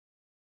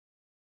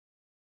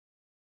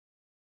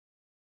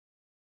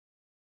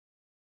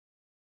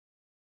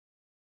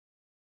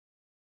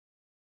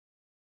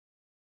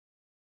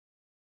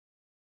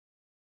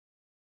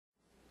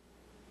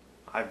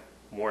I've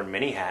worn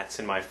many hats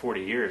in my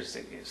 40 years.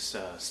 It's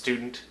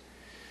student,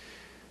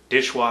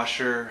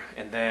 dishwasher,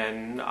 and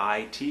then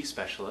IT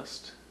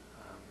specialist.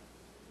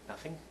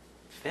 Nothing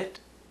fit.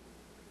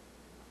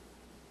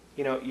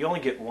 You know, you only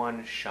get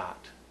one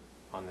shot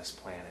on this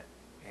planet,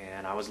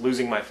 and I was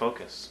losing my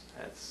focus.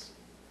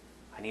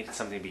 I needed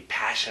something to be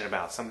passionate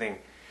about, something,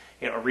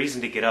 you know, a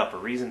reason to get up, a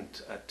reason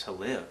to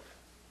live.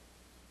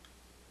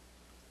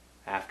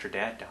 After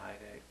Dad died,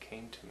 it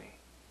came to me.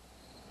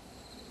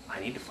 I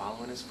need to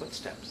follow in his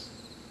footsteps.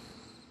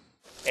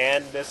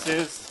 And this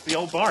is the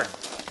old barn.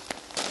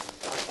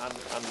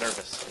 I'm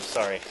nervous. I'm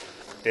sorry.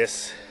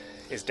 This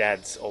is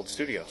Dad's old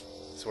studio.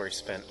 This is where he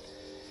spent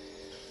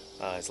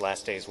his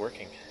last days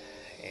working,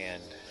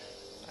 and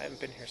I haven't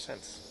been here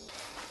since.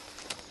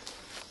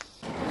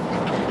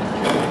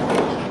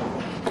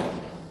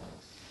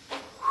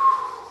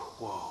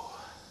 Whoa.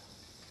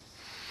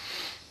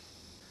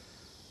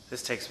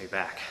 This takes me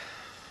back.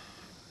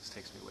 This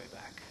takes me way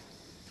back.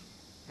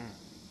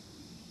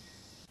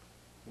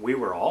 We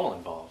were all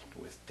involved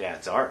with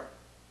Dad's art.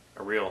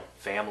 A real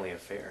family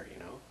affair, you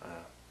know.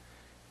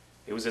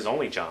 It was his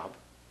only job.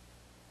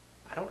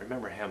 I don't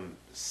remember him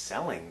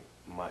selling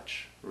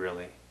much,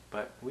 really,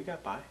 but we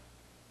got by.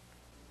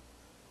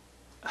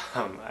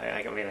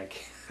 I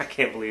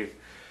can't believe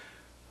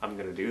I'm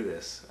going to do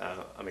this.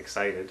 I'm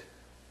excited.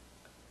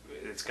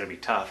 It's going to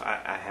be tough.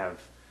 I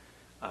have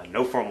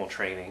no formal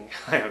training.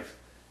 I have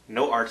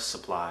no art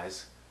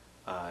supplies,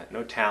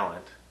 no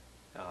talent.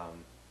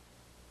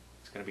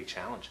 It's going to be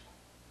challenging.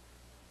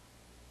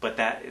 But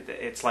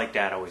it's like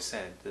Dad always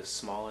said, the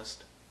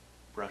smallest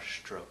brush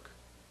stroke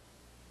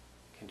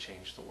can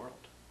change the world.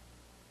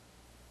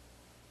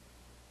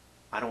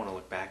 I don't want to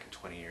look back in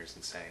 20 years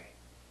and say,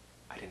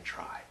 I didn't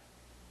try.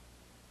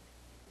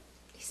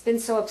 He's been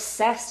so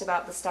obsessed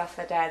about the stuff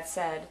that Dad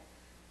said.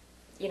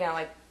 You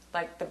know,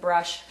 like the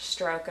brush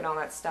stroke and all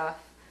that stuff.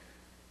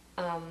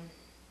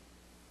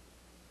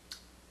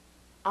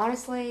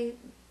 Honestly,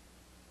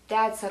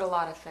 Dad said a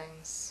lot of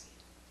things.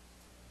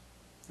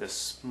 The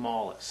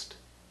smallest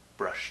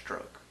brush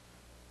stroke.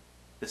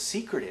 The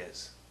secret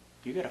is,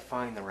 you got to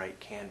find the right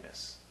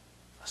canvas.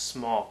 A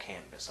small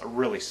canvas, a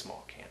really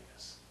small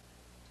canvas.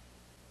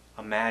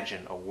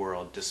 Imagine a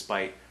world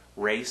despite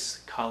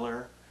race,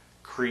 color,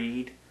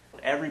 creed.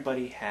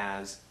 Everybody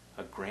has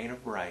a grain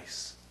of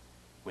rice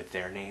with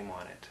their name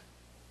on it.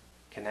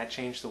 Can that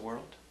change the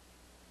world?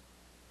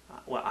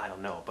 Well, I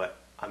don't know, but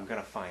I'm going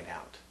to find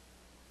out.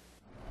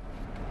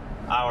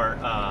 Our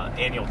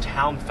annual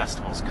town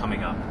festival is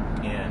coming up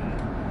in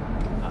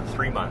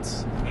 3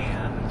 months,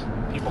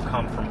 and people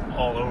come from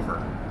all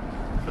over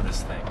for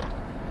this thing.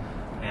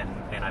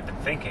 And I've been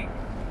thinking,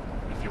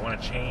 if you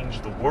want to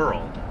change the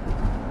world,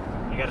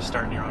 you got to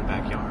start in your own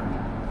backyard.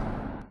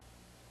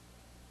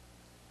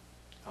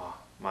 Oh,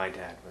 my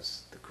dad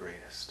was the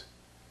greatest.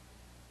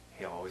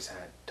 He always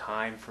had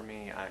time for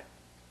me. I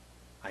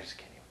just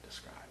can't even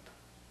describe.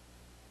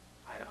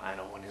 I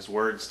don't want his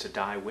words to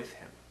die with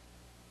him.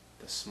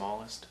 The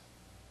smallest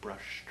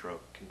brush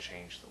stroke can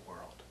change the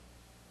world.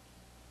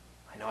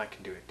 I know I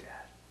can do it,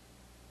 Dad.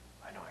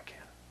 I know I can.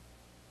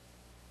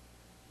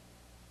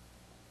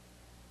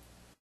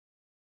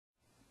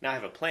 Now I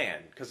have a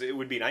plan, because it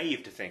would be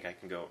naive to think I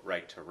can go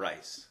right to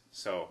rice.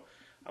 So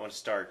I want to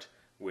start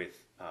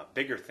with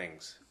bigger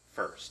things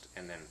first,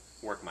 and then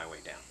work my way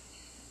down.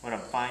 What I'm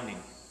finding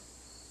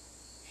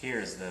here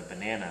is the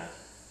banana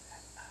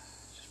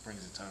just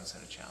brings its own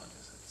set of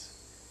challenges.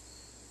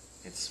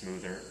 It's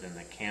smoother than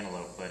the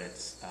cantaloupe, but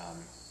it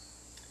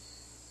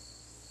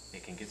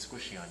can get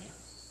squishy on you.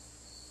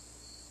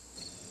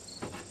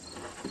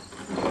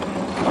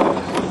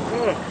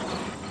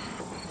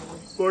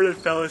 Morning,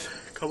 fellas.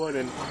 Come on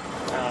in.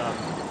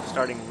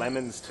 Starting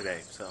lemons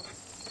today, so.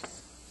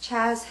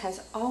 Chaz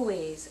has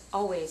always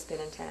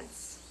been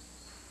intense.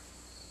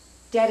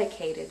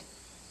 Dedicated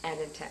and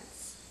intense.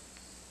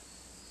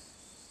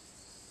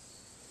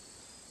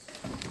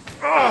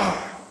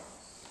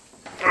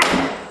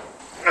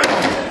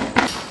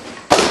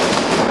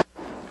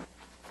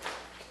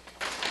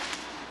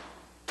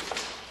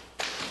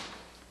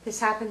 This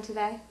happened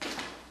today?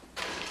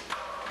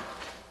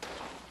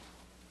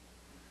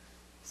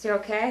 Is he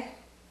okay?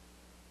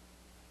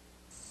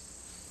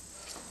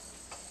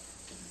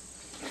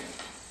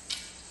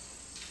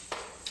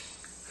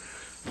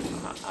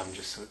 I'm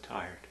just so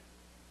tired.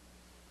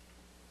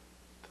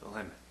 The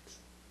lemons.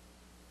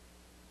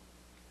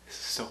 This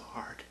is so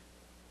hard.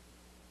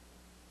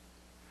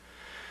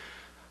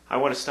 I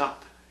want to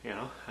stop, you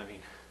know? I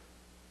mean,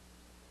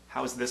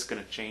 how is this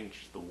going to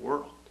change the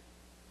world?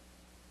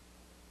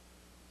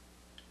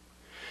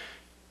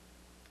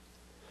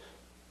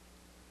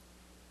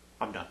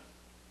 I'm done.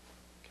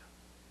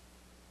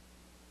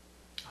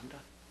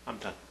 I'm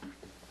done.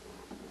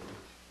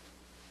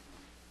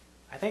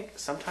 I think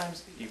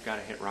sometimes you've got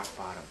to hit rock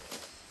bottom.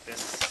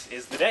 This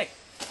is the day.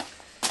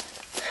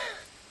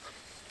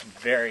 I'm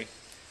very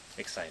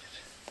excited.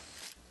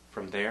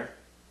 From there,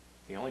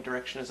 the only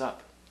direction is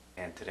up.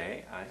 And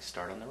today I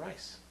start on the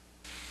rice.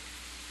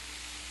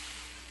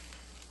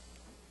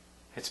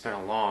 It's been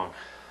a long,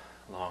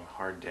 long,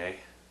 hard day.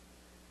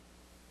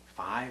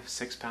 5,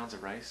 6 pounds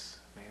of rice,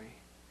 maybe.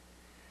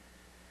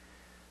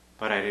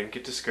 But I didn't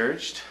get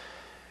discouraged,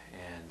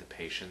 and the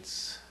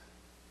patience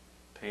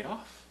paid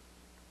off.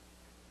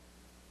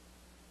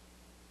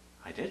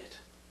 I did it.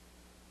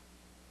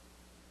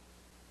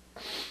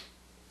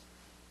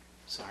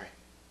 Sorry.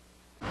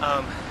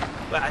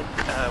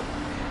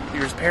 We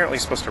were apparently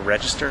supposed to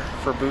register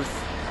for a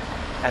booth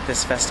at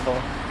this festival,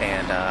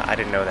 and I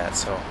didn't know that,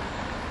 so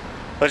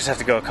we'll just have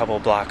to go a couple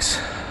of blocks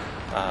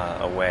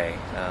away.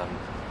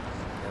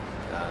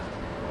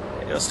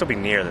 It'll still be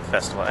near the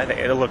festival. I think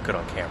it'll look good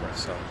on camera,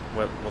 so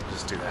we'll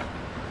just do that.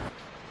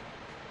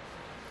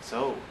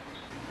 So,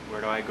 where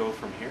do I go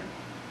from here?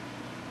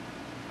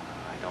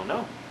 I don't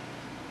know.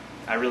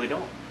 I really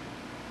don't.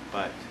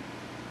 But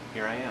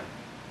here I am,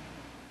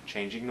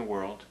 changing the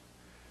world,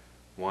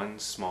 one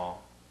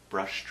small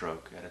brush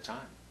stroke at a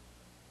time.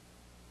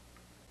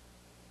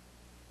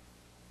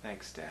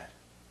 Thanks, Dad.